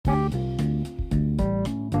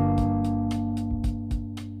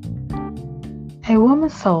A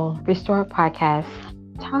Woman's Soul Restored podcast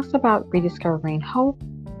talks about rediscovering hope,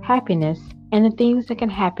 happiness, and the things that can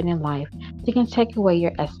happen in life that can take away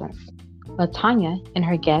your essence. Latonia and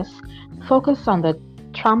her guests focus on the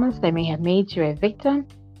traumas that may have made you a victim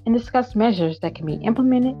and discuss measures that can be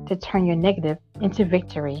implemented to turn your negative into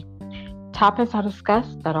victory. Topics are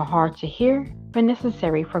discussed that are hard to hear but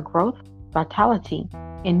necessary for growth, vitality,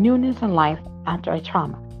 and newness in life after a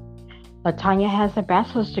trauma. Latonya has a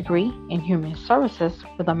bachelor's degree in human services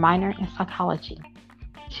with a minor in psychology.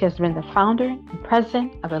 She has been the founder and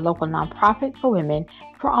president of a local nonprofit for women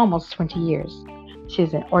for almost 20 years. She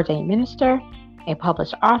is an ordained minister, a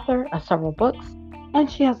published author of several books, and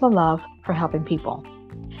she has a love for helping people.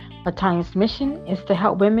 Latonya's mission is to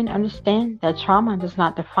help women understand that trauma does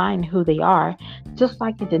not define who they are, just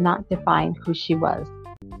like it did not define who she was.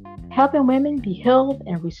 Helping women be healed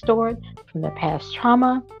and restored from their past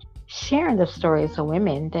trauma, sharing the stories of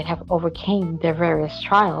women that have overcome their various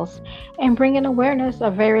trials, and bringing awareness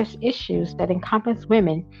of various issues that encompass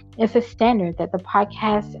women is a standard that the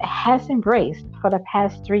podcast has embraced for the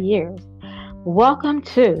past 3 years. Welcome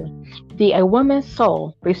to the A Woman's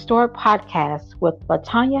Soul Restored podcast with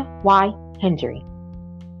Latonia Y. Hendry.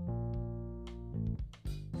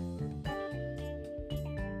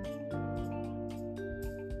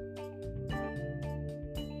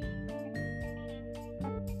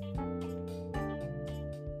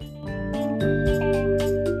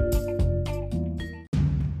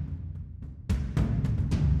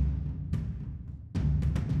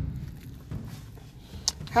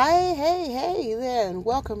 Hey there, and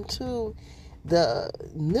welcome to the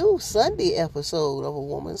new Sunday episode of A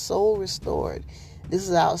Woman's Soul Restored. This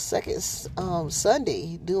is our second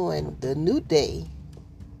Sunday doing the new day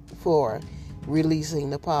for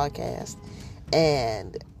releasing the podcast,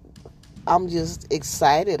 and I'm just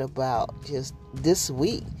excited about just this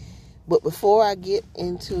week. But before I get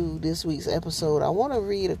into this week's episode, I want to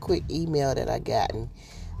read a quick email that I gotten.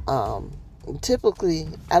 Typically,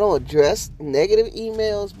 I don't address negative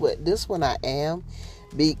emails, but this one I am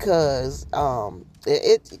because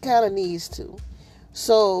it kind of needs to.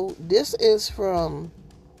 So this is from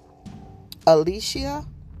Alicia,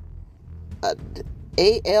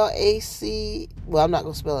 A-L-A-C. Well, I'm not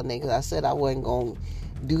going to spell her name because I said I wasn't going to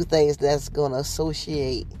do things that's going to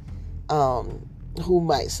associate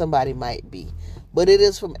who somebody might be. But it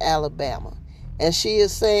is from Alabama. And she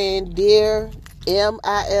is saying, Dear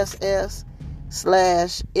MISS/MRS/MS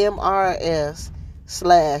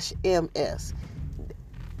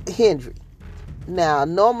Hendry. Now,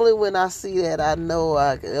 normally when I see that, I know,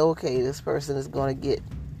 okay, this person is going to get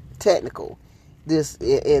technical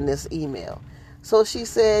in this email. So she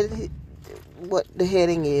said what the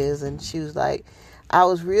heading is, and she was like, I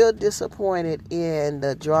was real disappointed in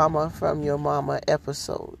the drama from your mama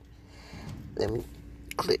episode. Let me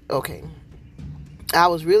click. Okay. I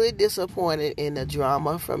was really disappointed in the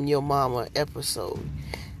drama from your mama episode.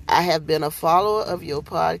 I have been a follower of your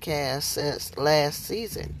podcast since last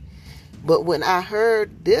season. But when I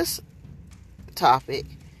heard this topic,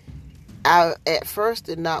 I at first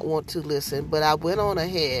did not want to listen, but I went on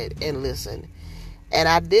ahead and listened. And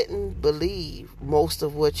I didn't believe most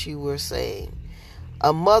of what you were saying.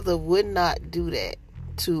 A mother would not do that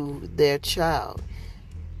to their child.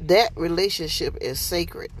 That relationship is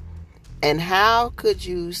sacred. And how could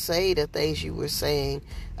you say the things you were saying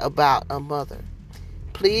about a mother?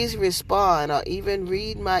 Please respond or even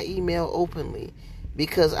read my email openly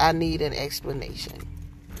because I need an explanation.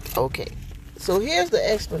 Okay, so here's the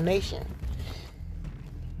explanation.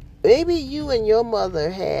 Maybe you and your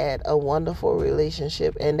mother had a wonderful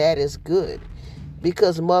relationship, and that is good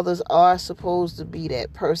because mothers are supposed to be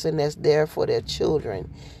that person that's there for their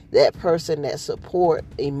children, that person that support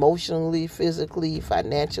emotionally, physically,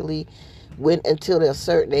 financially, until they're a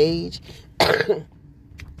certain age.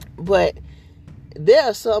 But there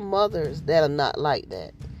are some mothers that are not like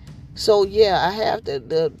that. So yeah, I have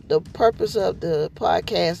the purpose of the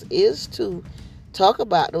podcast is to talk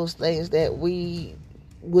about those things that we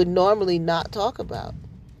would normally not talk about.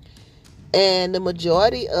 And the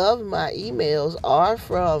majority of my emails are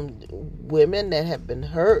from women that have been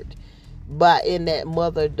hurt in that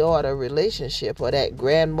mother-daughter relationship, or that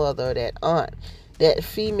grandmother, or that aunt, that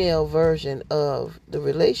female version of the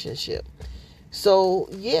relationship. So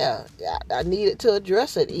yeah, I needed to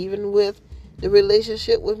address it, even with the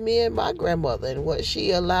relationship with me and my grandmother and what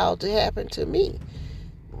she allowed to happen to me.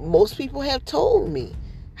 Most people have told me,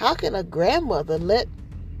 how can a grandmother let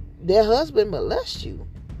their husband molest you?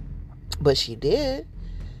 But she did.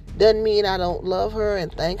 Doesn't mean I don't love her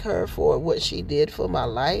and thank her for what she did for my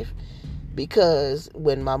life. Because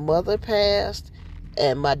when my mother passed,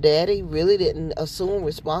 And my daddy really didn't assume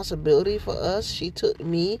responsibility for us. She took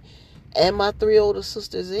me and my 3 older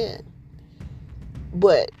sisters in.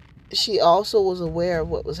 But she also was aware of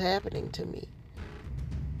what was happening to me.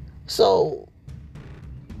 So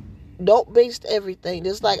don't base everything,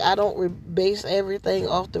 just like I don't base everything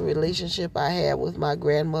off the relationship I had with my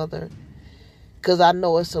grandmother, because I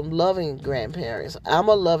know it's some loving grandparents. I'm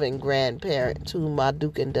a loving grandparent to my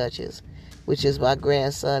Duke and Duchess, which is my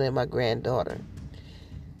grandson and my granddaughter.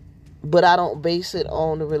 But I don't base it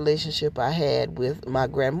on the relationship I had with my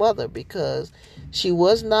grandmother, because she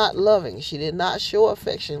was not loving. She did not show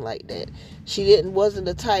affection like that. She wasn't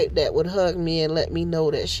the type that would hug me and let me know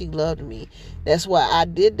that she loved me. That's why I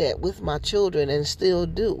did that with my children and still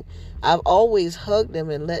do. I've always hugged them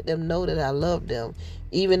and let them know that I love them.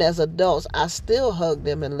 Even as adults, I still hug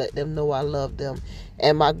them and let them know I love them.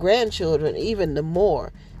 And my grandchildren, even the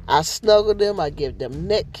more. I snuggle them, I give them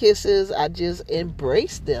neck kisses, I just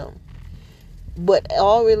embrace them. But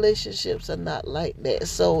all relationships are not like that.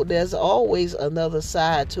 So there's always another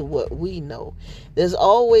side to what we know. There's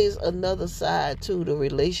always another side to the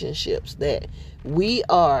relationships that we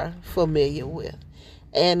are familiar with.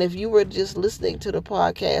 And if you were just listening to the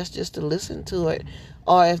podcast just to listen to it,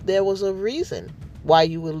 or if there was a reason why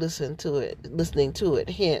you were listening to it,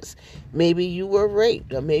 hence, maybe you were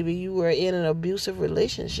raped, or maybe you were in an abusive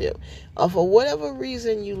relationship, or for whatever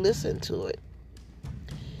reason you listened to it,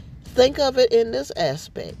 think of it in this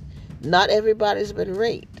aspect. Not everybody's been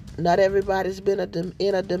raped. Not everybody's been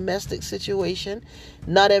in a domestic situation.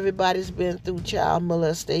 Not everybody's been through child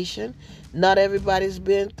molestation. Not everybody's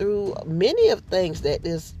been through many of things that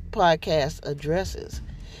this podcast addresses.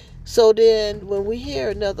 So then when we hear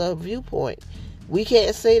another viewpoint, we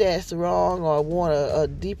can't say that's wrong or want a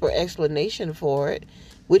deeper explanation for it,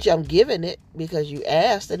 which I'm giving it because you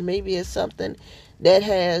asked, and maybe it's something that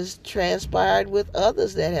has transpired with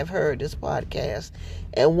others that have heard this podcast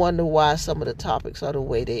and wonder why some of the topics are the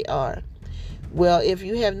way they are. Well, if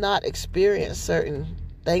you have not experienced certain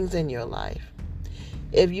things in your life,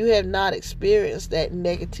 if you have not experienced that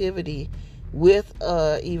negativity with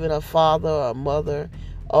even a father or a mother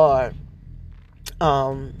or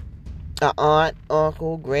an aunt,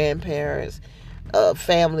 uncle, grandparents, a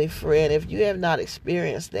family friend, if you have not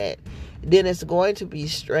experienced that, then it's going to be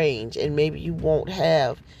strange, and maybe you won't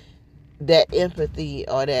have that empathy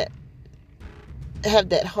or have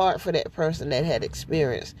that heart for that person that had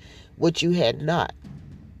experienced what you had not.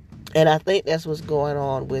 And I think that's what's going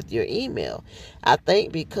on with your email. I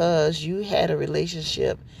think because you had a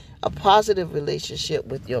relationship, a positive relationship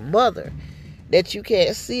with your mother, that you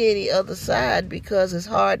can't see any other side, because it's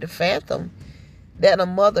hard to fathom that a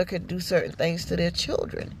mother could do certain things to their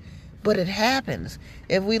children. But it happens.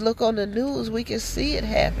 If we look on the news, we can see it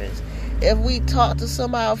happens. If we talk to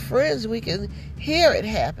some of our friends, we can hear it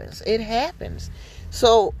happens. It happens.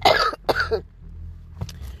 So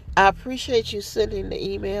I appreciate you sending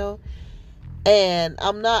the email. And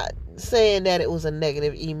I'm not saying that it was a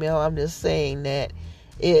negative email. I'm just saying that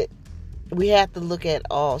we have to look at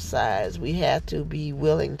all sides. We have to be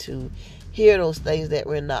willing to hear those things that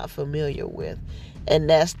we're not familiar with. And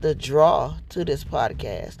that's the draw to this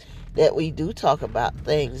podcast, that we do talk about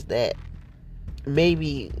things that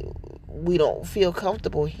maybe we don't feel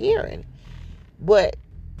comfortable hearing. But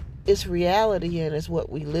it's reality, and it's what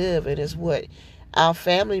we live, and it's what our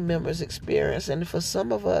family members experience. And for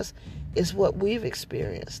some of us, it's what we've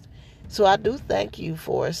experienced. So I do thank you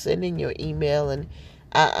for sending your email. And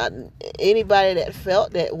anybody that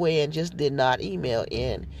felt that way and just did not email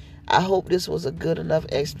in, I hope this was a good enough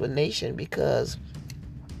explanation, because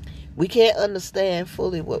we can't understand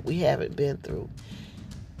fully what we haven't been through.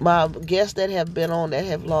 My guests that have been on that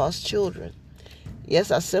have lost children, yes,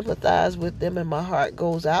 I sympathize with them and my heart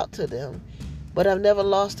goes out to them, but I've never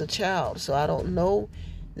lost a child, so I don't know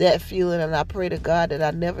that feeling, and I pray to God that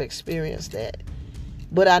I never experienced that.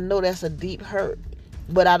 But I know that's a deep hurt,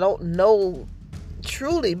 but I don't know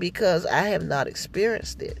truly because I have not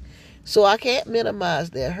experienced it. So I can't minimize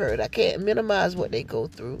their hurt. I can't minimize what they go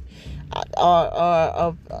through.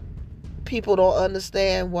 Or people don't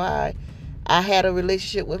understand why I had a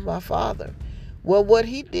relationship with my father. Well, what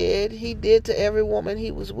he did to every woman he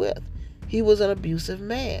was with. He was an abusive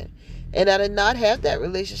man. And I did not have that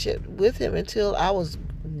relationship with him until I was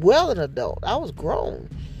well an adult. I was grown.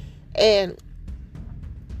 And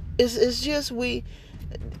it's just we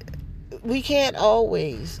can't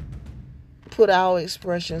always put our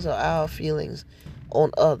expressions or our feelings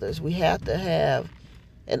on others. We have to have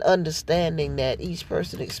an understanding that each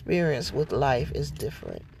person's experience with life is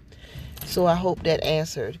different. So I hope that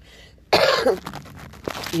answered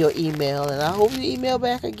your email, and I hope you email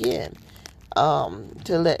back again.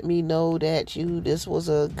 to let me know that this was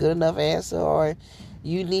a good enough answer, or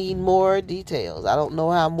you need more details. I don't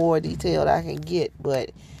know how more detailed I can get,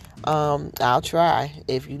 but I'll try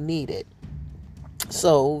if you need it.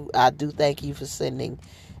 So I do thank you for sending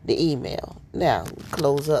the email. Now,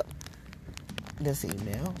 close up this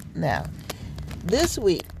email. Now, this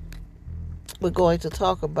week, we're going to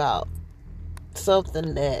talk about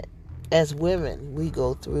something that, as women, we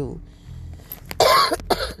go through.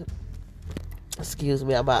 Excuse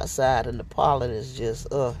me, I'm outside and the pollen is just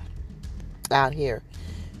out here.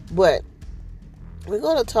 But we're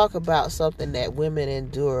going to talk about something that women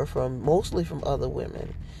endure mostly from other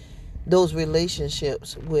women. Those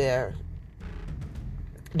relationships where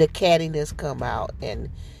the cattiness come out and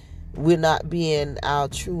we're not being our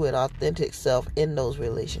true and authentic self in those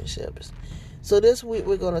relationships. So this week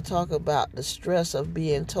we're going to talk about the stress of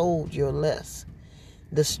being told you're less.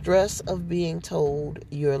 The stress of being told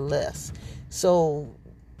you're less. So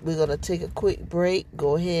we're going to take a quick break,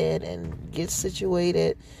 go ahead and get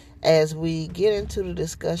situated as we get into the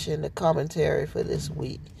discussion, the commentary for this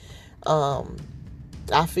week. I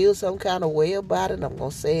feel some kind of way about it. I'm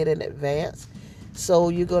going to say it in advance. So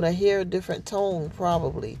you're going to hear a different tone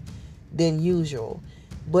probably than usual.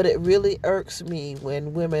 But it really irks me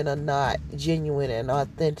when women are not genuine and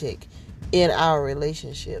authentic in our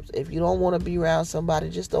relationships. If you don't want to be around somebody,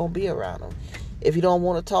 just don't be around them. If you don't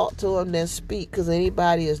want to talk to them, then speak, because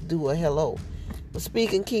anybody is due a hello. But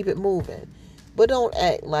speak and keep it moving. But don't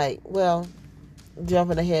act like, well,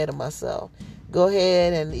 jumping ahead of myself. Go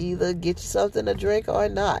ahead and either get you something to drink or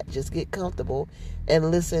not. Just get comfortable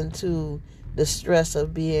and listen to the stress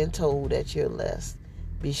of being told that you're less.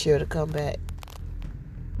 Be sure to come back.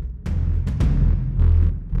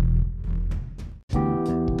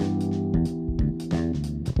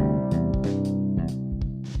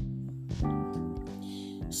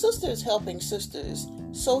 Sisters Helping Sisters,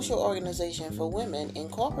 social organization for women,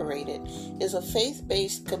 Incorporated, is a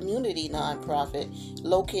faith-based community nonprofit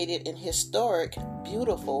located in historic,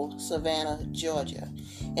 beautiful Savannah, Georgia,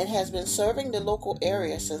 and has been serving the local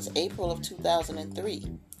area since April of 2003.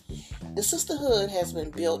 The sisterhood has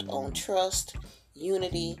been built on trust,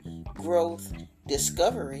 unity, growth,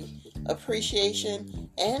 discovery, appreciation,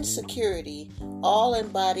 and security, all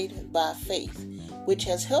embodied by faith, which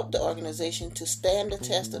has helped the organization to stand the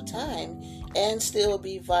test of time and still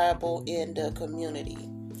be viable in the community.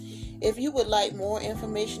 If you would like more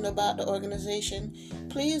information about the organization,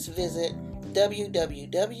 please visit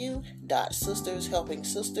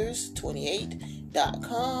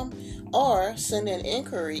www.sistershelpingsisters28.com or send an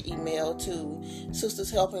inquiry email to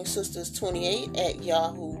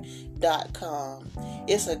sistershelpingsisters28@yahoo.com.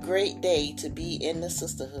 It's a great day to be in the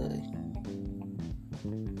sisterhood.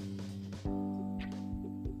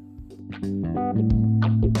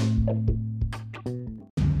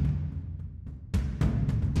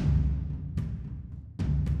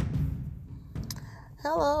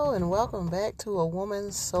 Hello and welcome back to A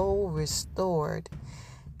Woman's Soul Restored.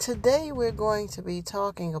 Today we're going to be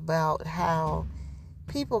talking about how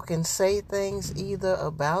people can say things either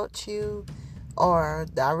about you or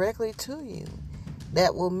directly to you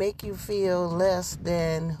that will make you feel less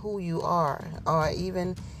than who you are, or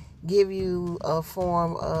even give you a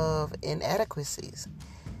form of inadequacies.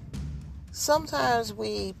 Sometimes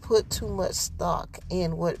we put too much stock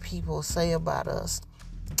in what people say about us,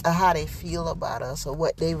 or how they feel about us, or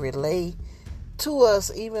what they relay to us,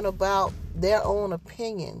 even about their own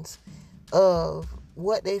opinions of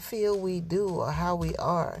what they feel we do or how we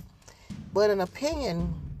are. But an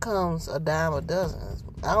opinion comes a dime a dozen.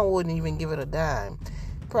 I wouldn't even give it a dime,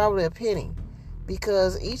 probably a penny,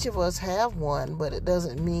 because each of us have one, but it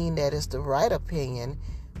doesn't mean that it's the right opinion,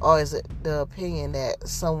 or is it the opinion that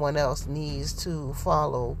someone else needs to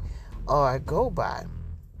follow or go by.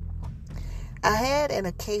 I had an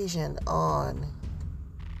occasion on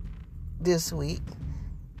this week.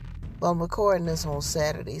 Well, I'm recording this on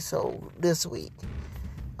Saturday, so this week,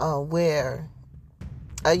 where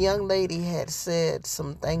a young lady had said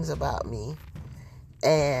some things about me,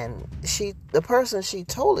 and the person she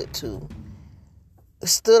told it to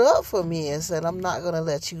stood up for me and said, I'm not going to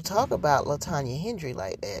let you talk about Latonia Hendry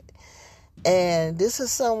like that. And this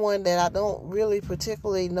is someone that I don't really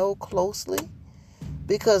particularly know closely,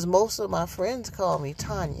 because most of my friends call me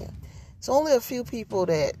Tanya. It's only a few people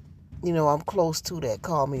that, I'm close to that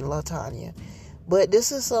call me Latonia. But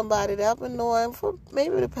this is somebody that I've been knowing for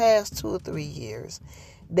maybe the past 2 or 3 years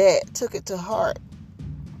that took it to heart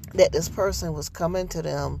that this person was coming to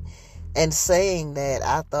them and saying that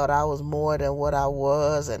I thought I was more than what I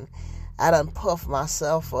was, and I done puffed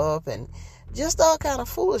myself up, and just all kind of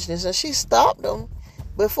foolishness. And she stopped them,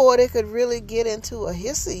 before they could really get into a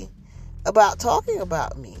hissy about talking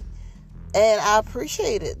about me. And I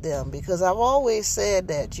appreciated them, because I've always said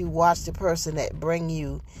that you watch the person that bring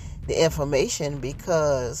you the information,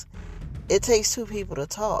 because it takes two people to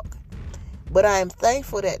talk. But I am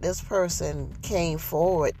thankful that this person came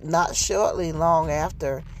forward not shortly long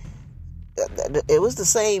after. It was the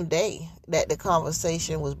same day that the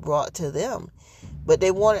conversation was brought to them. But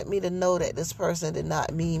they wanted me to know that this person did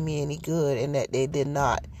not mean me any good, and that they did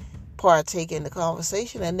not partake in the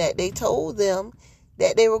conversation, and that they told them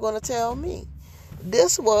that they were going to tell me.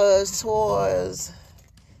 This was towards,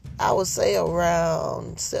 I would say,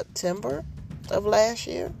 around September of last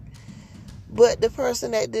year. But the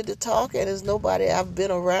person that did the talking is nobody I've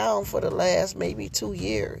been around for the last maybe 2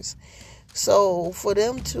 years. So for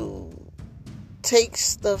them to take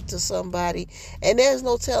stuff to somebody, and there's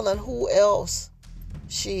no telling who else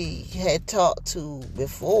she had talked to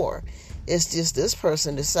before. It's just this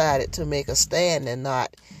person decided to make a stand and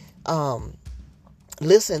not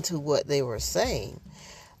listen to what they were saying.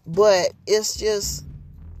 But it's just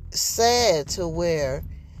sad to where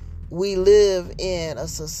we live in a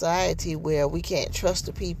society where we can't trust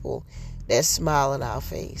the people that smile in our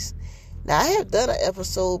face. Now, I have done an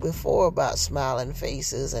episode before about smiling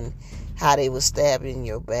faces and how they will stab in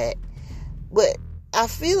your back. But I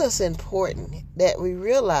feel it's important that we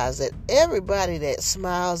realize that everybody that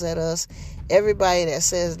smiles at us, everybody that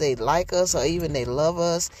says they like us or even they love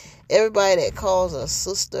us, everybody that calls us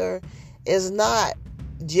sister, is not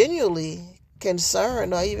genuinely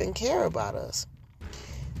concerned or even care about us.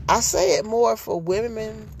 I say it more for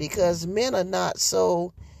women, because men are not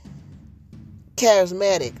so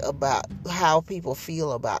charismatic about how people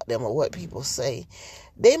feel about them or what people say.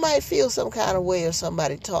 They might feel some kind of way if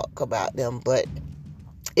somebody talk about them, but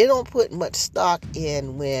it don't put much stock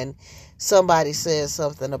in when somebody says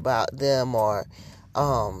something about them, or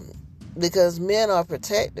because men are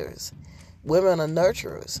protectors, women are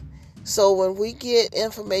nurturers. So when we get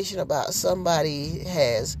information about somebody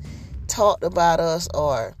has talked about us,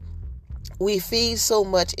 or we feed so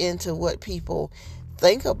much into what people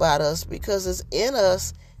think about us, because it's in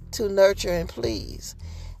us to nurture and please.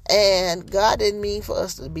 And God didn't mean for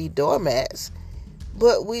us to be doormats.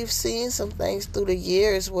 But we've seen some things through the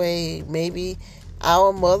years where maybe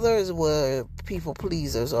our mothers were people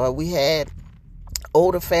pleasers, or we had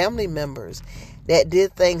older family members that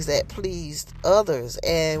did things that pleased others.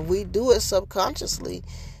 And we do it subconsciously,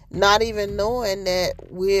 not even knowing that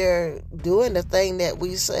we're doing the thing that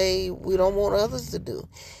we say we don't want others to do.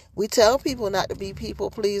 We tell people not to be people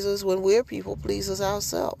pleasers when we're people pleasers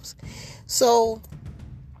ourselves. So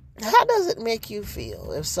how does it make you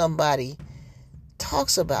feel if somebody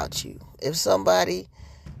talks about you? If somebody,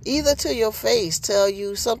 either to your face, tell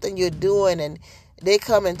you something you're doing, and they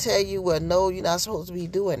come and tell you, well, no, you're not supposed to be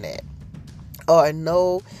doing that, or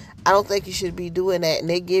no, I don't think you should be doing that, and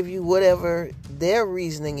they give you whatever their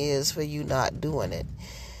reasoning is for you not doing it.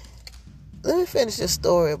 Let me finish this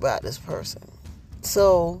story about this person.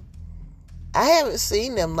 So I haven't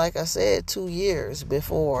seen them, like I said, 2 years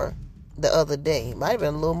before the other day. It might have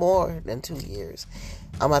been a little more than 2 years.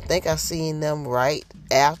 I think I seen them right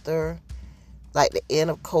after, like, the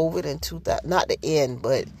end of COVID in 2000, not the end,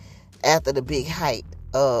 but after the big height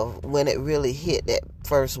of when it really hit that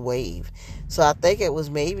first wave. So I think it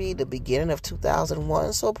was maybe the beginning of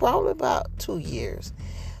 2001, so probably about 2 years.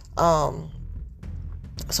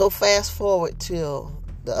 So fast forward till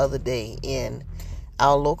the other day in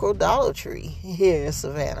our local Dollar Tree here in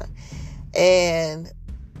Savannah. And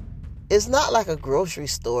it's not like a grocery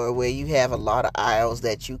store where you have a lot of aisles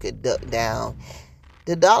that you could duck down.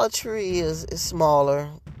 The Dollar Tree is smaller.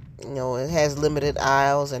 You know, it has limited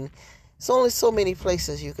aisles, and it's only so many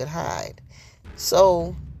places you could hide.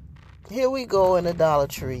 So here we go in the Dollar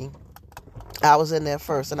Tree. I was in there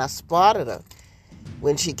first, and I spotted her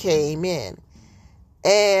when she came in.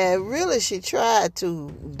 And really, she tried to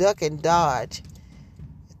duck and dodge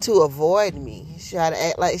to avoid me. She tried to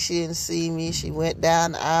act like she didn't see me. She went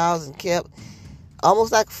down the aisles and kept,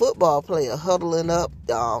 almost like a football player, huddling up,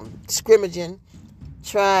 scrimmaging,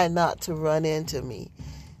 trying not to run into me.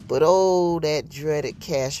 But oh, that dreaded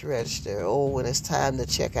cash register. Oh, when it's time to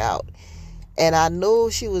check out. And I know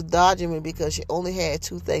she was dodging me because she only had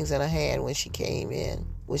 2 things in her hand when she came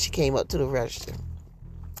up to the register.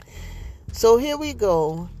 So here we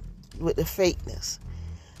go with the fakeness.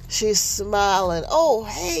 She's smiling. Oh,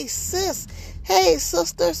 hey, sis. Hey,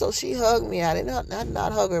 sister. So she hugged me. I did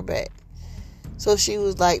not hug her back. So she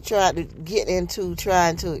was like trying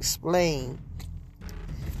to explain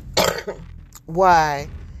why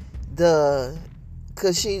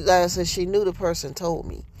because she, like I said, she knew the person told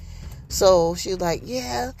me. So she's like,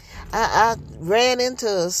 yeah, I ran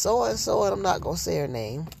into so and so, and I'm not gonna say her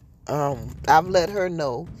name. I've let her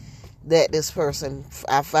know that this person,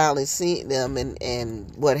 I finally seen them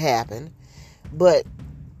and what happened. But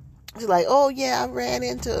she's like, oh yeah, I ran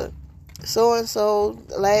into so and so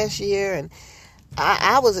last year, and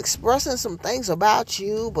I was expressing some things about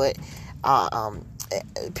you, but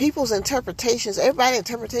people's interpretations, everybody's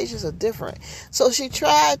interpretations are different. So she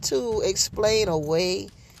tried to explain away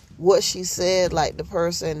what she said, like the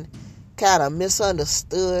person kind of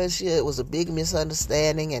misunderstood. It was a big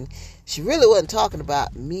misunderstanding, and she really wasn't talking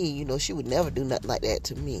about me. She would never do nothing like that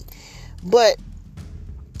to me. But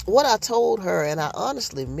what I told her, and I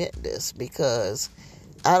honestly meant this, because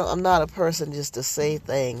I'm not a person just to say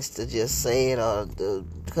things to just say it or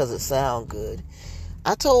because it sounds good.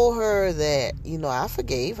 I told her that, I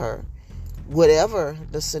forgave her. Whatever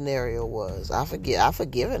the scenario was, I've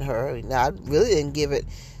forgiven her. Now, I really didn't give it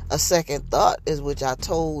a second thought, is which I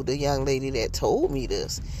told the young lady that told me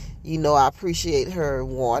this. I appreciate her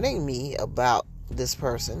warning me about this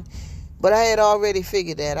person, but I had already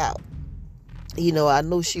figured that out. I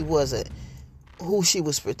knew she wasn't who she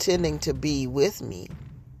was pretending to be with me.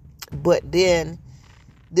 But then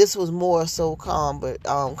this was more so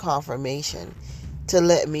confirmation to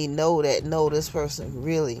let me know that no, this person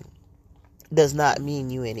really does not mean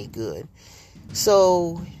you any good.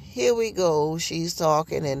 So here we go. She's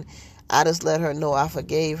talking, and I just let her know I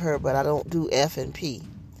forgave her, but I don't do F and P.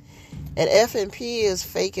 And F and P is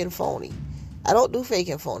fake and phony. I don't do fake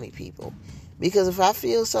and phony people, because if I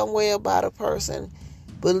feel some way about a person,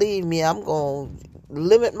 believe me, I'm going to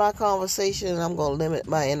limit my conversation, and I'm going to limit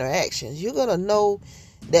my interactions. You're going to know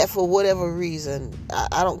that for whatever reason,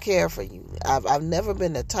 I don't care for you. I've never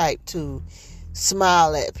been the type to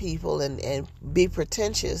smile at people and be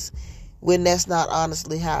pretentious when that's not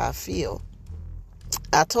honestly how I feel.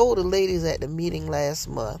 I told the ladies at the meeting last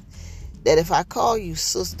month that if I call you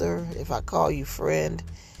sister, if I call you friend,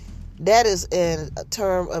 that is a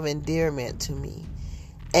term of endearment to me.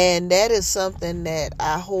 And that is something that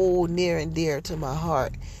I hold near and dear to my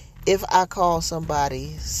heart if I call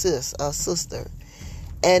somebody sis or sister.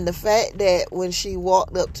 And the fact that when she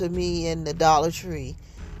walked up to me in the Dollar Tree,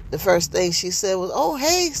 the first thing she said was, oh,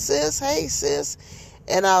 hey, sis.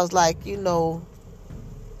 And I was like,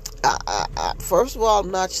 first of all,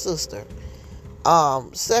 I'm not your sister.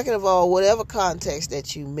 Second of all, whatever context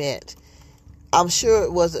that you meant, I'm sure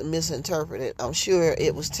it wasn't misinterpreted. I'm sure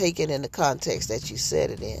it was taken in the context that you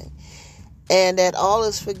said it in. And that all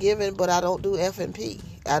is forgiven, but I don't do F and P.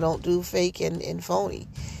 I don't do fake and phony.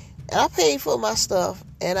 And I paid for my stuff,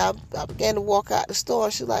 and I began to walk out the store,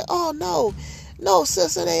 and she's like, oh, no,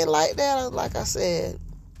 sis, it ain't like that. Like I said,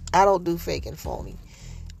 I don't do fake and phony.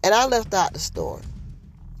 And I left out the store.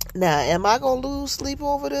 Now, am I going to lose sleep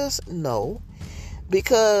over this? No.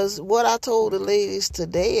 Because what I told the ladies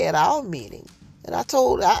today at our meeting, and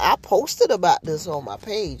I posted about this on my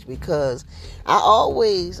page, because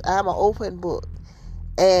I'm an open book.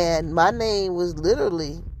 And my name was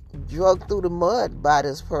literally drugged through the mud by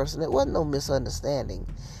this person. It wasn't no misunderstanding.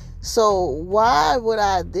 So why would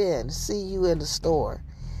I then see you in the store?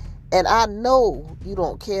 And I know you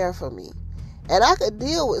don't care for me. And I could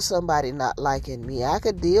deal with somebody not liking me. I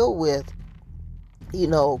could deal with,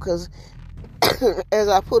 because as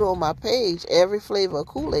I put on my page, every flavor of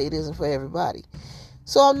Kool-Aid isn't for everybody.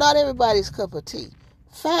 So I'm not everybody's cup of tea.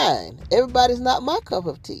 Fine. Everybody's not my cup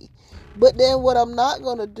of tea. But then what I'm not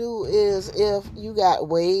going to do is, if you got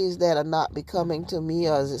ways that are not becoming to me,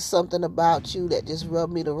 or is it something about you that just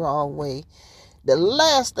rubbed me the wrong way, the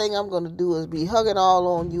last thing I'm going to do is be hugging all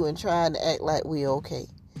on you and trying to act like we're okay.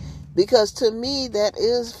 Because to me, that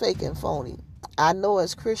is fake and phony. I know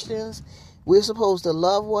as Christians, we're supposed to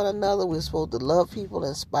love one another. We're supposed to love people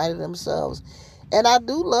in spite of themselves. And I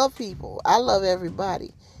do love people. I love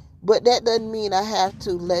everybody. But that doesn't mean I have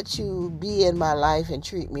to let you be in my life and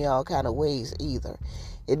treat me all kind of ways either.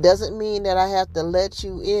 It doesn't mean that I have to let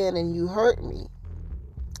you in and you hurt me.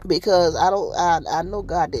 Because I know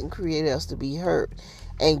God didn't create us to be hurt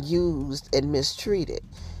and used and mistreated.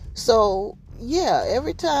 So, yeah,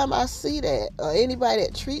 every time I see that, or anybody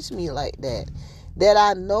that treats me like that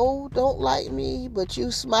I know don't like me, but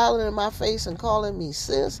you smiling in my face and calling me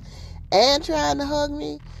sis and trying to hug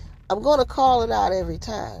me, I'm going to call it out every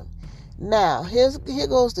time. Now, here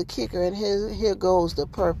goes the kicker, and here goes the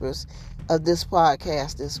purpose of this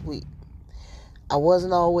podcast this week. I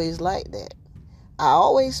wasn't always like that. I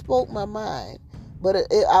always spoke my mind, but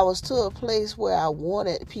I was to a place where I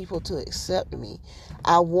wanted people to accept me.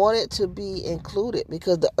 I wanted to be included,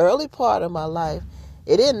 because the early part of my life,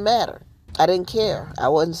 it didn't matter. I didn't care. I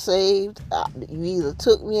wasn't saved. You either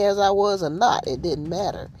took me as I was or not. It didn't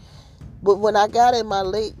matter. But when I got in my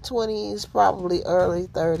late 20s, probably early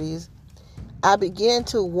 30s, I began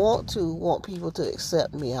to want people to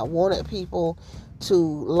accept me. I wanted people to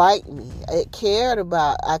like me. I cared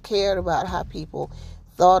about how people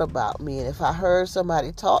thought about me. And if I heard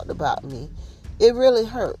somebody talked about me, it really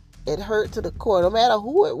hurt. It hurt to the core. No matter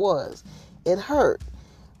who it was, it hurt.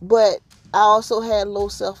 But I also had low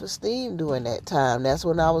self-esteem during that time. That's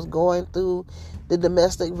when I was going through the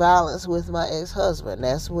domestic violence with my ex-husband.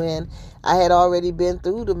 That's when I had already been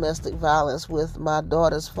through domestic violence with my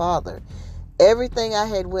daughter's father. Everything I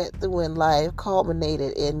had went through in life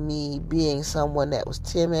culminated in me being someone that was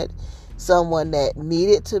timid, someone that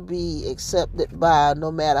needed to be accepted by,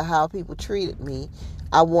 no matter how people treated me,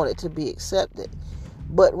 I wanted to be accepted.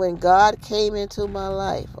 But when God came into my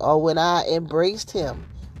life, or when I embraced him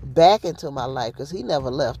back into my life, because he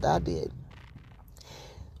never left, I did.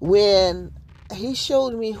 When he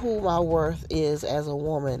showed me who my worth is as a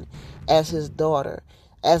woman, as his daughter,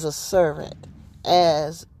 as a servant,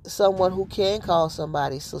 as someone who can call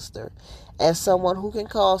somebody sister, as someone who can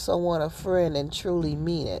call someone a friend and truly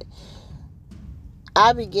mean it,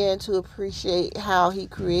 I began to appreciate how he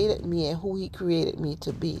created me and who he created me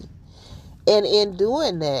to be. And in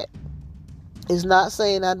doing that, it's not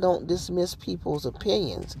saying I don't dismiss people's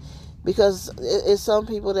opinions, because it's some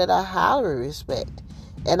people that I highly respect,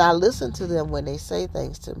 and I listen to them when they say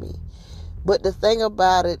things to me. But the thing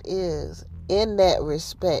about it is, in that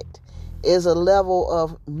respect, is a level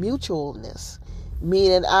of mutualness,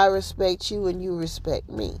 meaning I respect you and you respect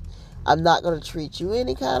me. I'm not going to treat you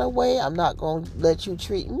any kind of way. I'm not going to let you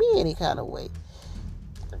treat me any kind of way.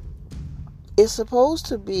 It's supposed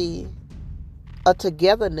to be a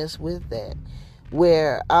togetherness with that,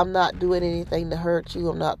 where I'm not doing anything to hurt you.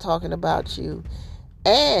 I'm not talking about you.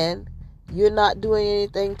 And you're not doing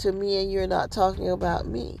anything to me and you're not talking about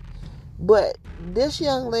me. But this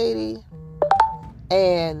young lady,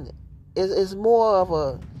 and is more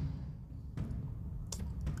of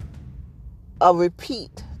a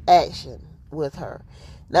repeat action with her.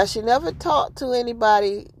 Now, she never talked to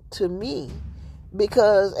anybody to me,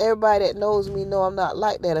 because everybody that knows me know I'm not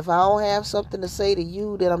like that. If I don't have something to say to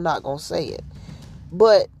you, then I'm not going to say it.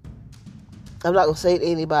 But I'm not going to say it to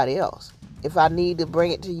anybody else. If I need to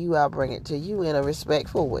bring it to you, I'll bring it to you in a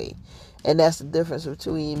respectful way. And that's the difference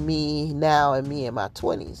between me now and me in my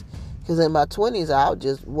 20s. Because in my 20s, I'll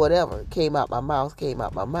just, whatever came out my mouth, came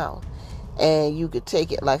out my mouth. And you could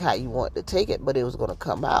take it like how you want to take it, but it was going to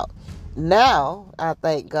come out. Now, I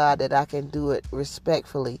thank God that I can do it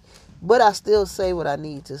respectfully. But I still say what I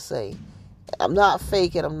need to say. I'm not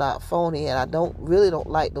faking, I'm not phony, and I really don't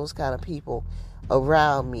like those kind of people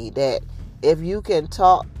around me. That if you can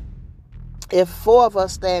talk, if four of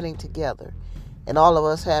us standing together and all of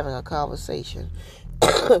us having a conversation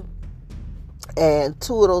and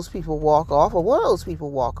two of those people walk off, or one of those people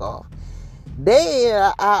walk off, they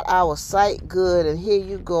are out our sight good, and here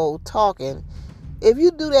you go talking. If you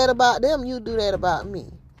do that about them, you do that about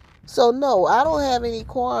me. So no, I don't have any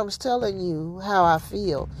qualms telling you how I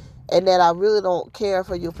feel, and that I really don't care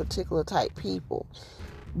for your particular type people.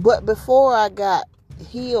 But before I got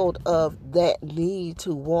healed of that need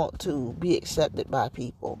to want to be accepted by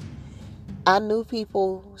people, I knew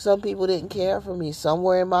some people didn't care for me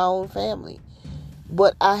somewhere in my own family.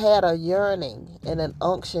 But I had a yearning and an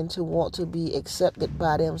unction to want to be accepted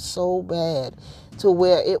by them so bad, to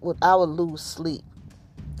where I would lose sleep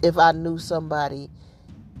if I knew somebody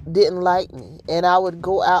didn't like me, and I would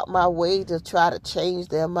go out my way to try to change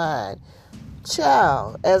their mind.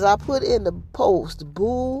 Child, as I put in the post,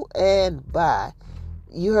 boo and bye.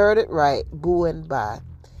 You heard it right, boo and bye.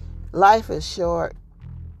 Life is short.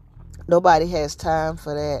 Nobody has time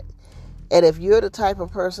for that. And if you're the type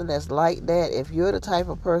of person that's like that, if you're the type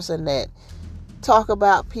of person that talk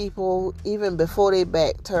about people even before they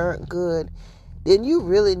back turn good, then you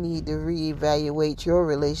really need to reevaluate your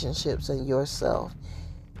relationships and yourself.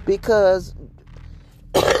 Because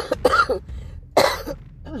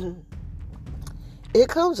it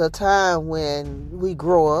comes a time when we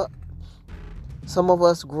grow up. Some of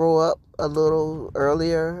us grow up a little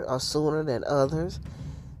earlier or sooner than others.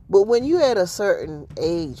 But when you're at a certain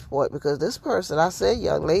age point, because this person, I said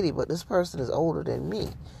young lady, but this person is older than me.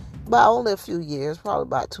 By only a few years, probably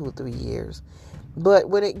about 2 or 3 years. But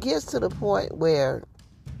when it gets to the point where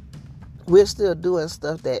we're still doing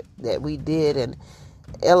stuff that we did in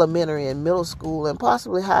elementary and middle school and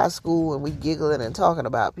possibly high school, and we giggling and talking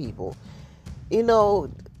about people,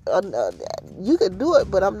 you can do it,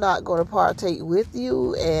 but I'm not going to partake with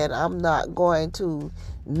you, and I'm not going to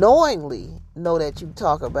knowingly know that you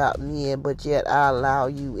talk about me, but yet I allow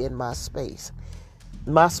you in my space.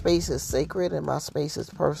 My space is sacred and my space is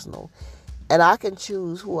personal. And I can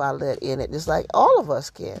choose who I let in it, just like all of us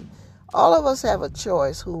can. All of us have a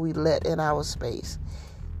choice who we let in our space.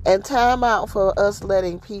 And time out for us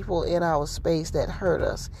letting people in our space that hurt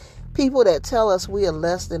us. People that tell us we are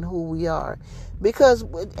less than who we are. Because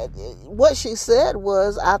what she said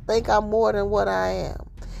was, I think I'm more than what I am.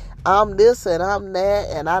 I'm this and I'm that,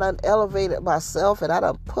 and I done elevated myself, and I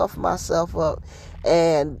done puffed myself up.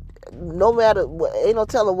 And no matter what, ain't no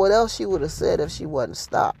telling what else she would have said if she wasn't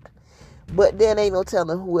stopped. But then ain't no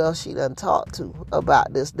telling who else she done talked to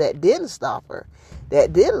about this that didn't stop her,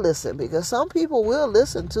 that did listen, because some people will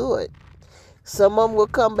listen to it. Some of them will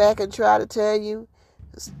come back and try to tell you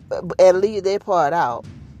and leave their part out.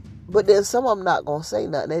 But then some of them not going to say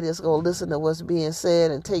nothing. They just going to listen to what's being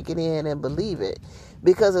said and take it in and believe it.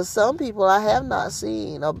 Because of some people I have not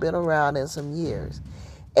seen or been around in some years.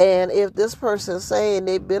 And if this person's saying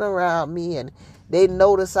they've been around me and they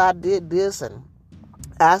notice I did this and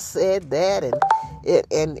I said that,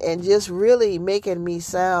 and just really making me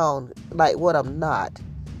sound like what I'm not,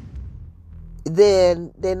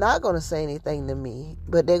 then they're not going to say anything to me,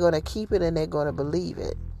 but they're going to keep it and they're going to believe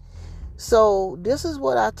it. So this is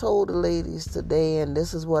what I told the ladies today, and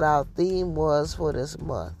this is what our theme was for this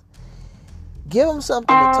month. Give them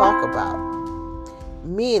something to talk about.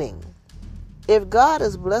 Meaning, if God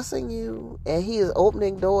is blessing you and He is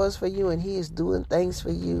opening doors for you and He is doing things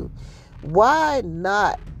for you, why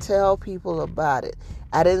not tell people about it?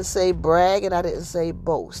 I didn't say brag and I didn't say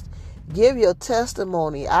boast. Give your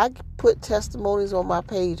testimony. I put testimonies on my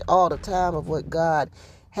page all the time of what God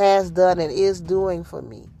has done and is doing for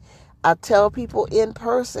me. I tell people in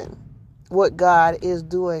person what God is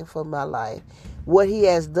doing for my life, what He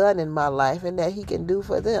has done in my life, and that He can do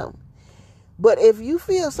for them. But if you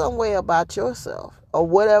feel some way about yourself, or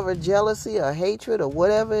whatever, jealousy or hatred or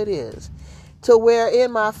whatever it is, to where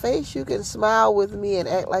in my face you can smile with me and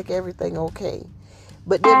act like everything okay,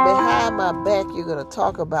 but then behind my back you're going to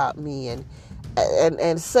talk about me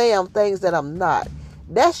and say I'm things that I'm not.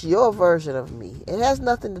 That's your version of me. It has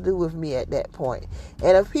nothing to do with me at that point.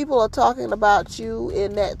 And if people are talking about you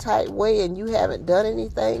in that tight way and you haven't done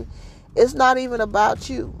anything, it's not even about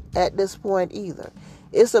you at this point either.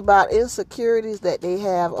 It's about insecurities that they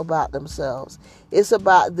have about themselves. It's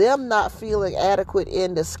about them not feeling adequate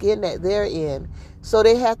in the skin that they're in, so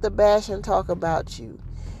they have to bash and talk about you.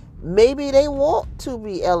 Maybe they want to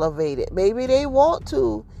be elevated. Maybe they want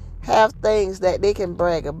to have things that they can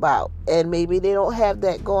brag about, and maybe they don't have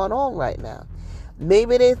that going on right now.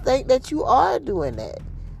 Maybe they think that you are doing that.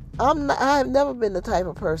 I have never been the type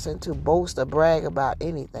of person to boast or brag about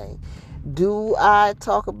anything. Do I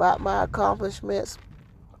talk about my accomplishments?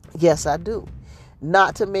 Yes, I do.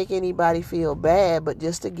 Not to make anybody feel bad, but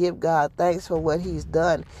just to give God thanks for what He's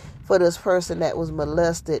done for this person that was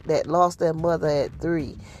molested, that lost their mother at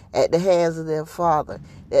 3 at the hands of their father,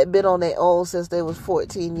 that been on their own since they was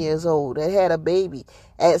 14 years old, that had a baby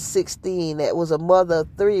at 16, that was a mother of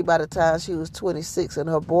 3 by the time she was 26, and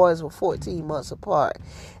her boys were 14 months apart,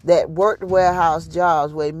 that worked warehouse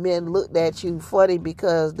jobs where men looked at you funny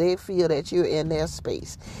because they feel that you're in their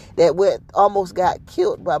space, that almost got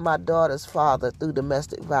killed by my daughter's father through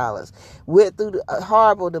domestic violence, went through the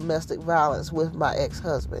horrible domestic violence with my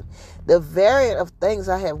ex-husband, the variant of things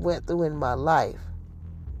I have went through in my life.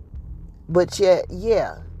 But yet,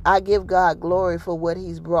 yeah, I give God glory for what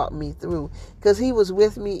He's brought me through, because He was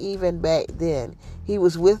with me even back then. He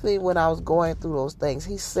was with me when I was going through those things.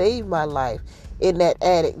 He saved my life in that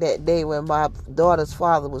attic that day when my daughter's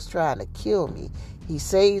father was trying to kill me. He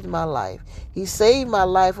saved my life. He saved my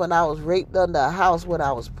life when I was raped under a house when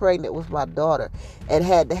I was pregnant with my daughter and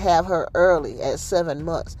had to have her early at 7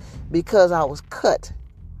 months because I was cut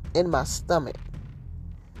in my stomach.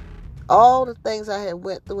 All the things I had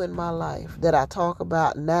went through in my life that I talk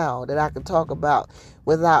about now, that I can talk about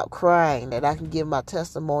without crying, that I can give my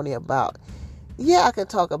testimony about. Yeah, I can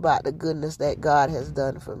talk about the goodness that God has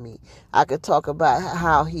done for me. I can talk about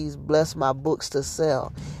how He's blessed my books to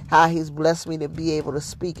sell, how He's blessed me to be able to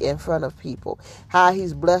speak in front of people, how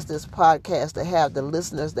He's blessed this podcast to have the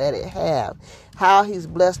listeners that it have, how He's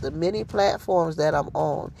blessed the many platforms that I'm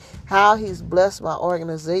on, how He's blessed my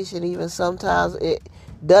organization. Even sometimes it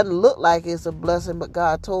doesn't look like it's a blessing, but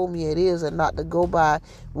God told me it is, and not to go by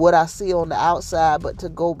what I see on the outside, but to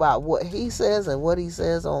go by what He says and what He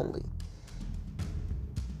says only.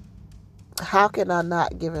 How can I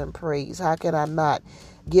not give Him praise? How can I not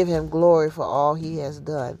give him glory for all he has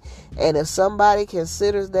done. And if somebody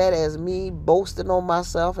considers that as me boasting on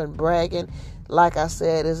myself and bragging, like I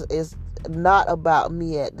said, it's not about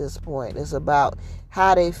me at this point. It's about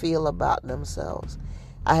how they feel about themselves.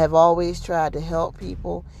 I have always tried to help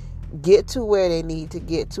people get to where they need to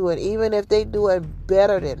get to, and even if they doing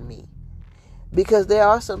better than me, because there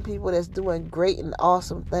are some people that's doing great and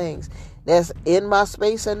awesome things that's in my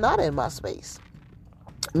space and not in my space,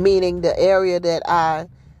 meaning the area that I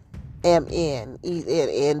am in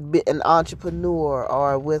an entrepreneur,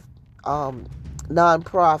 or with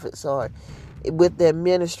nonprofits, or with their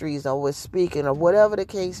ministries, or with speaking, or whatever the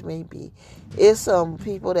case may be. It's some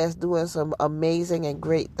people that's doing some amazing and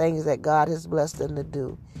great things that God has blessed them to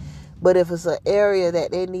do. But if it's an area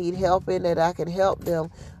that they need help in, that I can help them,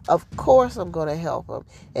 of course I'm going to help them.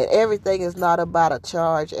 And everything is not about a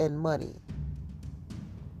charge and money.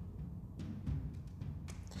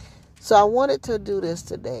 So I wanted to do this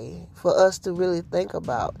today for us to really think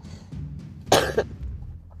about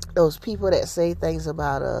those people that say things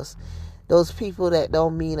about us, those people that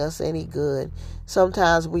don't mean us any good.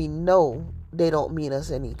 Sometimes we know they don't mean us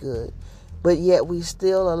any good, but yet we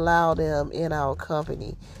still allow them in our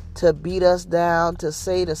company to beat us down, to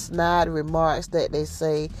say the snide remarks that they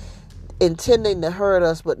say, intending to hurt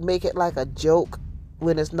us, but make it like a joke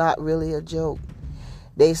when it's not really a joke.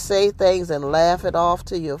 They say things and laugh it off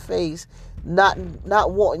to your face, not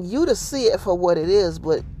wanting you to see it for what it is,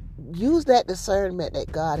 but use that discernment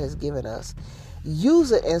that God has given us.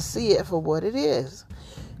 Use it and see it for what it is.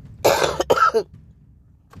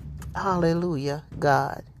 Hallelujah,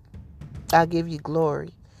 God. I give you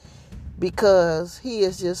glory, because he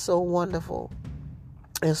is just so wonderful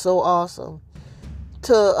and so awesome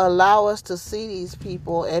to allow us to see these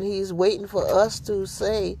people, and he's waiting for us to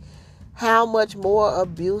say, how much more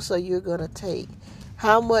abuse are you going to take?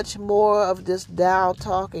 How much more of this down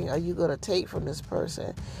talking are you going to take from this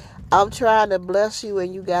person? I'm trying to bless you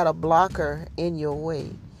and you got a blocker in your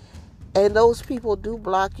way. And those people do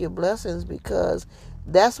block your blessings, because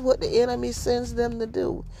that's what the enemy sends them to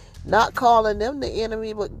do. Not calling them the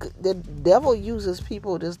enemy, but the devil uses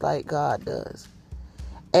people just like God does.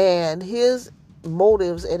 And his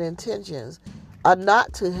motives and intentions are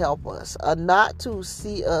not to help us, are not to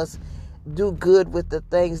see us do good with the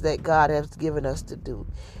things that God has given us to do.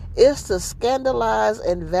 It's to scandalize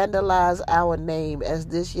and vandalize our name, as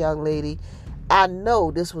this young lady, I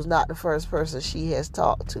know this was not the first person she has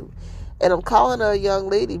talked to. And I'm calling her a young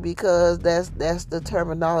lady because that's the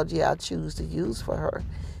terminology I choose to use for her.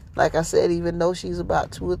 Like I said, even though she's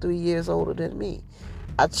about 2 or 3 years older than me,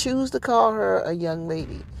 I choose to call her a young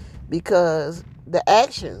lady because the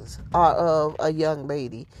actions are of a young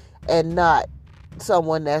lady and not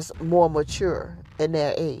someone that's more mature in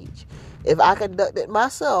their age. If I conducted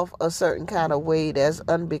myself a certain kind of way that's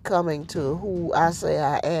unbecoming to who I say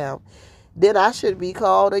I am, then I should be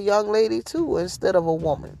called a young lady too, instead of a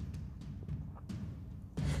woman.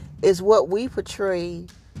 It's what we portray,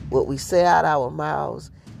 what we say out our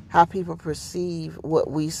mouths, how people perceive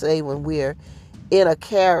what we say when we're in a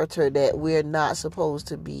character that we're not supposed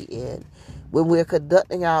to be in, when we're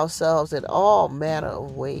conducting ourselves in all manner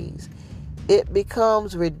of ways. It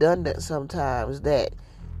becomes redundant sometimes that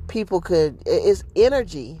people it's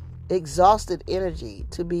energy, exhausted energy,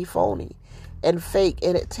 to be phony and fake.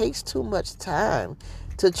 And it takes too much time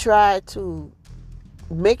to try to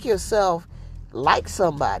make yourself like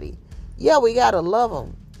somebody. Yeah, we got to love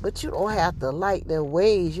them, but you don't have to like their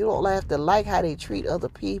ways. You don't have to like how they treat other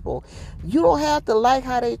people. You don't have to like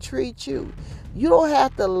how they treat you. You don't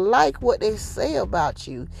have to like what they say about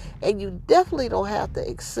you. And you definitely don't have to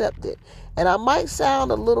accept it. And I might sound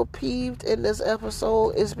a little peeved in this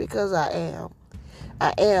episode. It's because I am.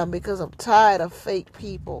 I am, because I'm tired of fake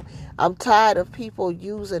people. I'm tired of people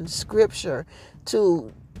using scripture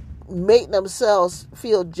to make themselves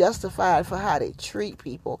feel justified for how they treat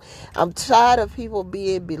people. I'm tired of people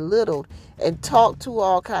being belittled and talked to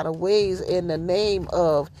all kind of ways in the name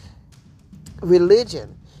of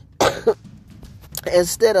religion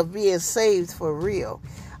instead of being saved for real.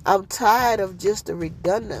 I'm tired of just the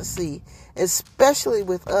redundancy, especially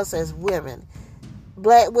with us as women,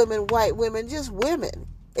 black women, white women, just women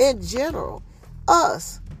in general.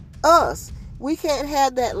 Us. We can't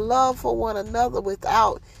have that love for one another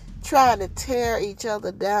without trying to tear each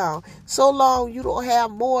other down. So long you don't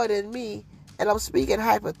have more than me, and I'm speaking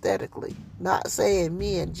hypothetically, not saying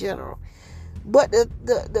me in general. But the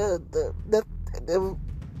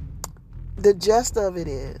gist of it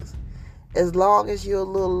is, as long as you're a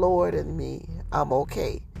little lower than me, I'm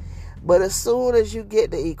okay. But as soon as you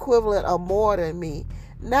get the equivalent of more than me,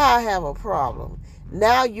 now I have a problem.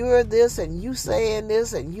 Now you're this and you saying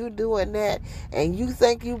this and you doing that and you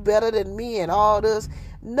think you better than me and all this.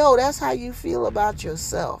 No, that's how you feel about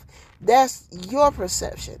yourself. That's your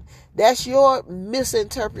perception. That's your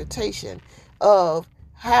misinterpretation of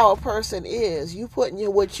how a person is. You putting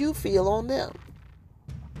what you feel on them.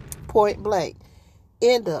 Point blank.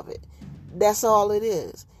 End of it. That's all it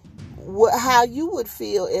is. How you would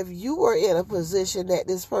feel if you were in a position that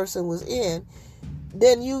this person was in,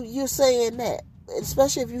 then you're saying that.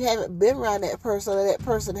 Especially if you haven't been around that person or that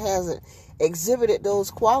person hasn't exhibited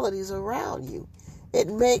those qualities around you. It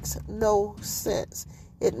makes no sense.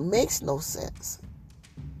 It makes no sense.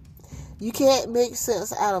 You can't make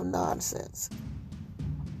sense out of nonsense.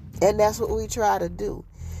 And that's what we try to do.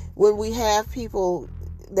 When we have people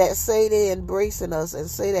that say they're embracing us and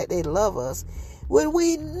say that they love us, when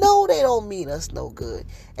we know they don't mean us no good.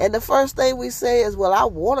 And the first thing we say is, well, I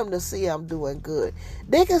want them to see I'm doing good.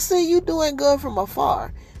 They can see you doing good from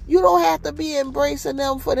afar. You don't have to be embracing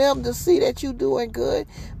them for them to see that you're doing good,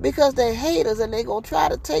 because they're haters and they're going to try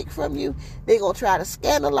to take from you. They're going to try to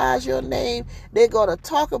scandalize your name. They're going to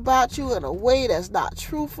talk about you in a way that's not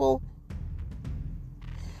truthful.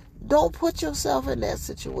 Don't put yourself in that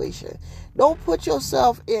situation. Don't put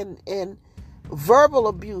yourself in verbal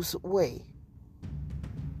abuse way.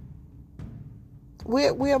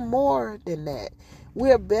 We're more than that.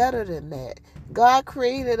 We're better than that. God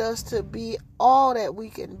created us to be all that we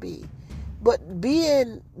can be. But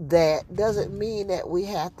being that doesn't mean that we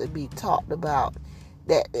have to be talked about.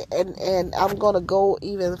 That, and I'm going to go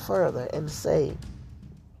even further and say,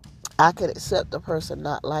 I could accept a person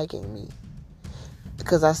not liking me.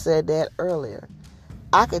 Because I said that earlier.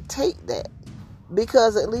 I could take that.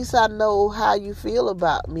 Because at least I know how you feel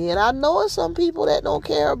about me. And I know there's some people that don't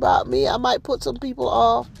care about me. I might put some people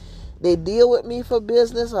off. They deal with me for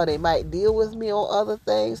business, or they might deal with me on other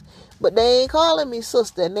things. But they ain't calling me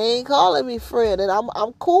sister, and they ain't calling me friend. And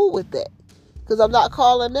I'm cool with that. Because I'm not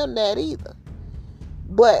calling them that either.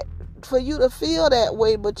 But for you to feel that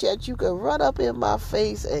way, but yet you can run up in my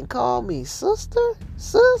face and call me sister.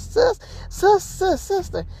 So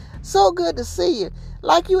good to see you.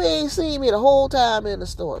 Like you ain't seen me the whole time in the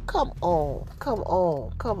store. Come on.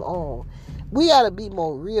 We got to be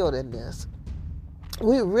more real than this.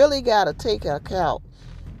 We really got to take account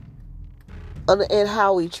in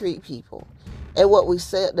how we treat people. And what we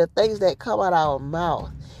said, the things that come out of our mouth.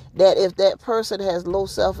 That if that person has low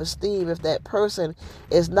self-esteem, if that person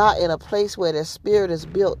is not in a place where their spirit is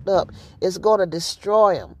built up, it's going to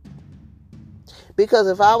destroy them. Because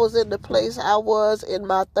if I was in the place I was in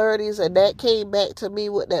my 30s and that came back to me,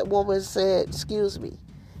 what that woman said,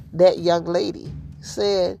 that young lady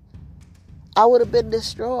said, I would have been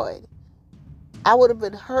destroyed. I would have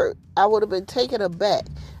been hurt. I would have been taken aback.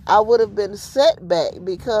 I would have been set back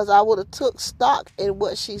because I would have took stock in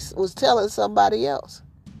what she was telling somebody else.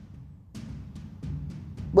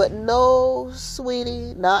 But no,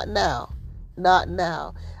 sweetie, not now. Not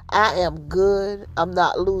now. I am good. I'm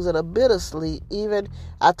not losing a bit of sleep. Even,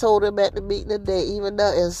 I told him at the meeting today, even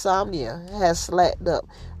the insomnia has slacked up.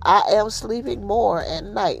 I am sleeping more at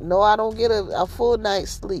night. No, I don't get a full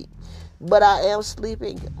night's sleep. But I am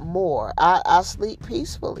sleeping more. I sleep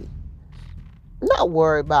peacefully. Not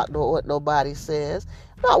worried about what nobody says.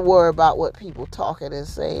 Not worried about what people talking and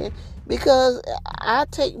saying. Because I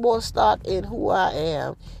take more stock in who I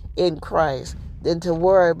am in Christ than to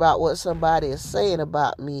worry about what somebody is saying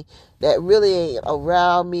about me that really ain't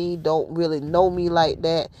around me, don't really know me like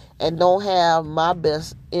that, and don't have my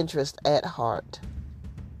best interest at heart.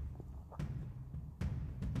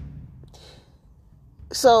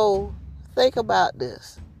 So, think about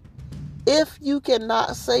this. If you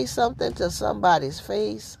cannot say something to somebody's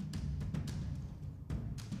face,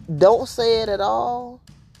 don't say it at all,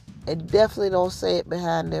 and definitely don't say it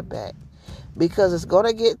behind their back. Because it's going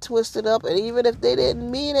to get twisted up, and even if they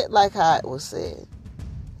didn't mean it like how it was said,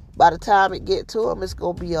 by the time it get to them, it's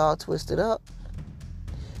going to be all twisted up.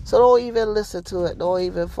 So don't even listen to it. Don't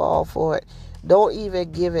even fall for it. Don't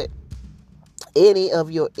even give it any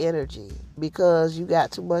of your energy, because you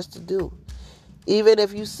got too much to do. Even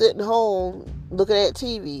if you sitting home looking at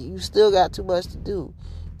TV, you still got too much to do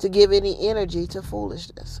to give any energy to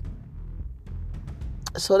foolishness.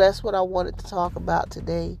 So that's what I wanted to talk about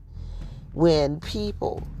today. When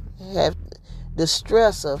people have the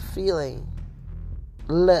stress of feeling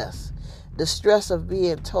less, the stress of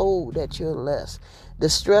being told that you're less, the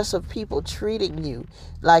stress of people treating you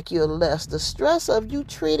like you're less, the stress of you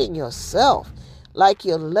treating yourself like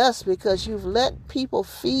you're less because you've let people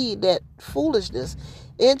feed that foolishness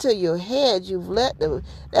into your head. You've let them.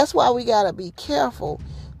 That's why we got to be careful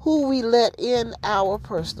who we let in our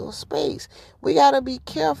personal space. We got to be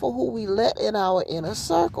careful who we let in our inner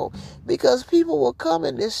circle, because people will come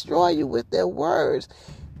and destroy you with their words.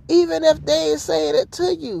 Even if they ain't saying it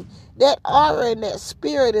to you, that aura and that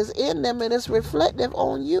spirit is in them, and it's reflective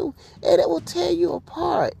on you, and it will tear you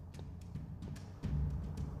apart.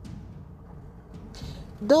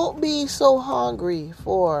 Don't be so hungry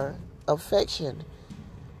for affection.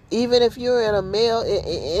 Even if you're in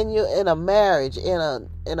a in a marriage, in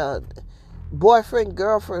a boyfriend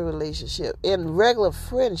girlfriend relationship, in regular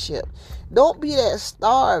friendship, don't be that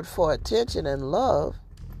starved for attention and love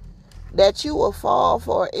that you will fall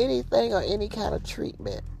for anything or any kind of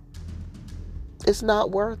treatment. It's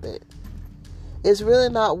not worth it. It's really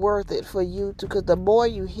not worth it for you to, because the more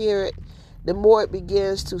you hear it, the more it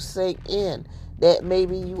begins to sink in that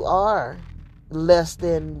maybe you are less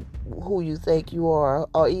than who you think you are,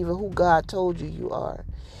 or even who God told you you are.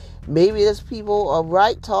 Maybe there's people are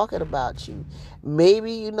right talking about you.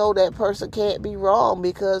 Maybe you know that person can't be wrong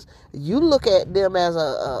because you look at them as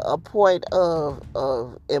a point of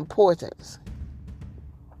importance.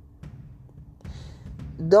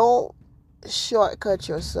 Don't shortcut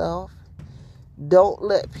yourself. Don't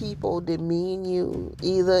let people demean you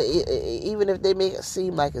either, even if they make it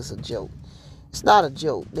seem like it's a joke. It's not a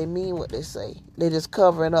joke. They mean what they say. They're just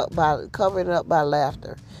covering it up by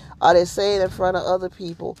laughter. Or they say it in front of other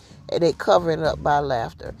people and they covering it up by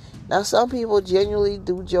laughter. Now, some people genuinely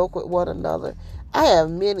do joke with one another. I have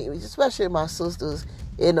many, especially my sisters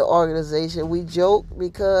in the organization. We joke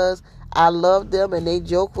because I love them and they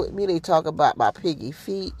joke with me. They talk about my piggy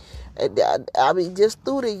feet. I mean, just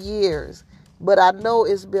through the years. But I know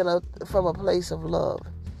it's been from a place of love.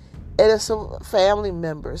 And it's some family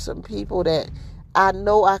members, some people that I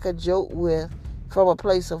know I could joke with from a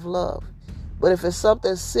place of love. But if it's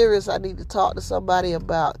something serious I need to talk to somebody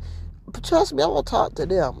about, trust me, I'm going to talk to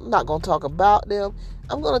them. I'm not going to talk about them.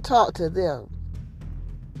 I'm going to talk to them.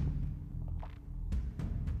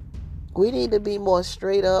 We need to be more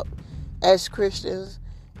straight up as Christians.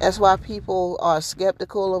 That's why people are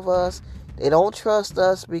skeptical of us. They don't trust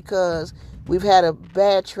us because we've had a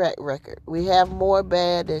bad track record. We have more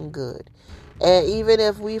bad than good. And even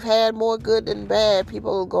if we've had more good than bad,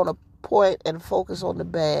 people are going to point and focus on the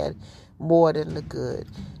bad more than the good.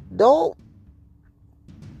 Don't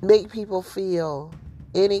make people feel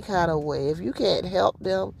any kind of way. If you can't help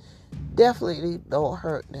them, definitely don't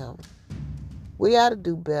hurt them. We got to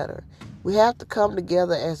do better. We have to come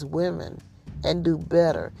together as women and do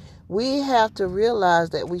better. We have to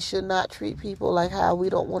realize that we should not treat people like how we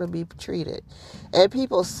don't want to be treated. And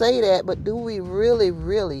people say that, but do we really,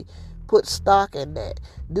 really put stock in that?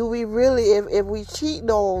 Do we really, if we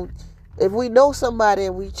cheating on, if we know somebody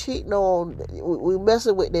and we cheating on, we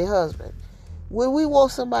messing with their husband, would we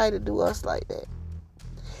want somebody to do us like that?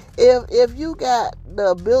 If you got the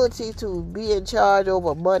ability to be in charge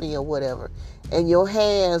over money or whatever, and your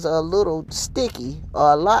hands are a little sticky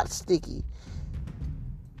or a lot sticky,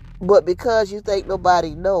 but because you think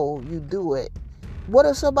nobody know, you do it. What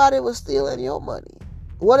if somebody was stealing your money?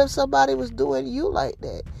 What if somebody was doing you like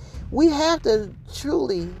that? We have to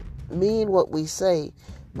truly mean what we say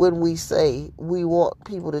when we say we want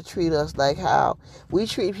people to treat us like how we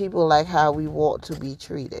treat people, like how we want to be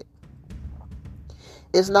treated.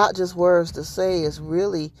 It's not just words to say, it's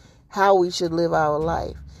really how we should live our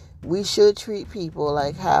life. We should treat people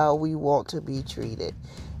like how we want to be treated.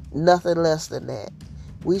 Nothing less than that.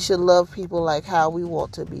 We should love people like how we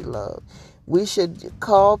want to be loved. We should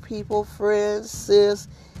call people friends, sis,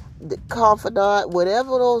 confidant,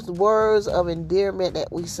 whatever those words of endearment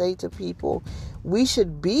that we say to people, we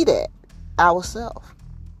should be that ourselves.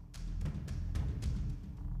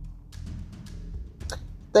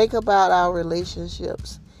 Think about our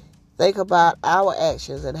relationships. Think about our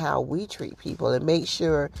actions and how we treat people, and make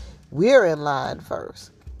sure we're in line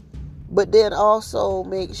first. But then also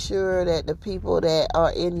make sure that the people that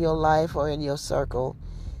are in your life or in your circle,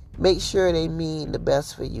 make sure they mean the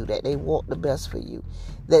best for you, that they want the best for you,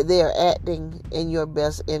 that they are acting in your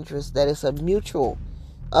best interest, that it's a mutual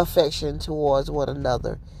affection towards one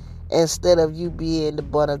another. Instead of you being the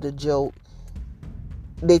butt of the joke,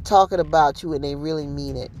 they talking about you and they really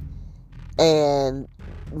mean it. And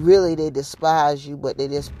really they despise you, but they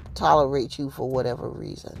just tolerate you for whatever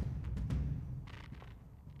reason.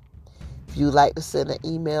 If you'd like to send an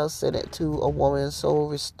email, send it to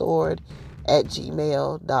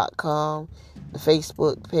awomansoulrestored@gmail.com. The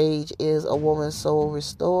Facebook page is A Woman Soul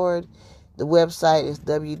Restored. The website is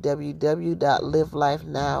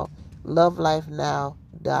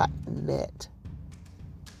www.lovelifenow.net.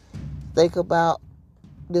 Think about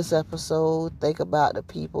this episode. Think about the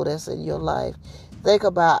people that's in your life. Think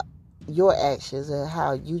about your actions and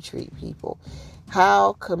how you treat people.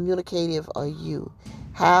 How communicative are you?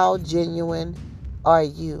 How genuine are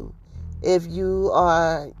you? If you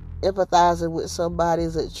are empathizing with somebody,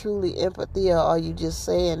 is it truly empathy, or are you just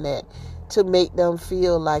saying that to make them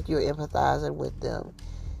feel like you're empathizing with them?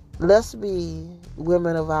 Let's be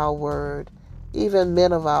women of our word, even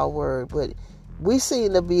men of our word. But we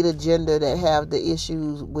seem to be the gender that have the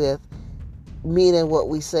issues with meaning what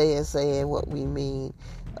we say and saying what we mean,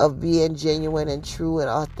 of being genuine and true and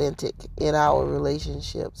authentic in our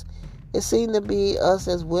relationships. It seems to be us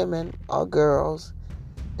as women or girls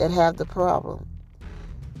that have the problem.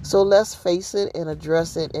 So let's face it and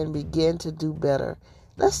address it and begin to do better.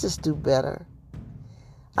 Let's just do better.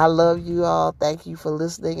 I love you all. Thank you for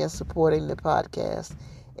listening and supporting the podcast.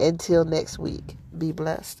 Until next week, be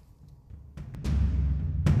blessed.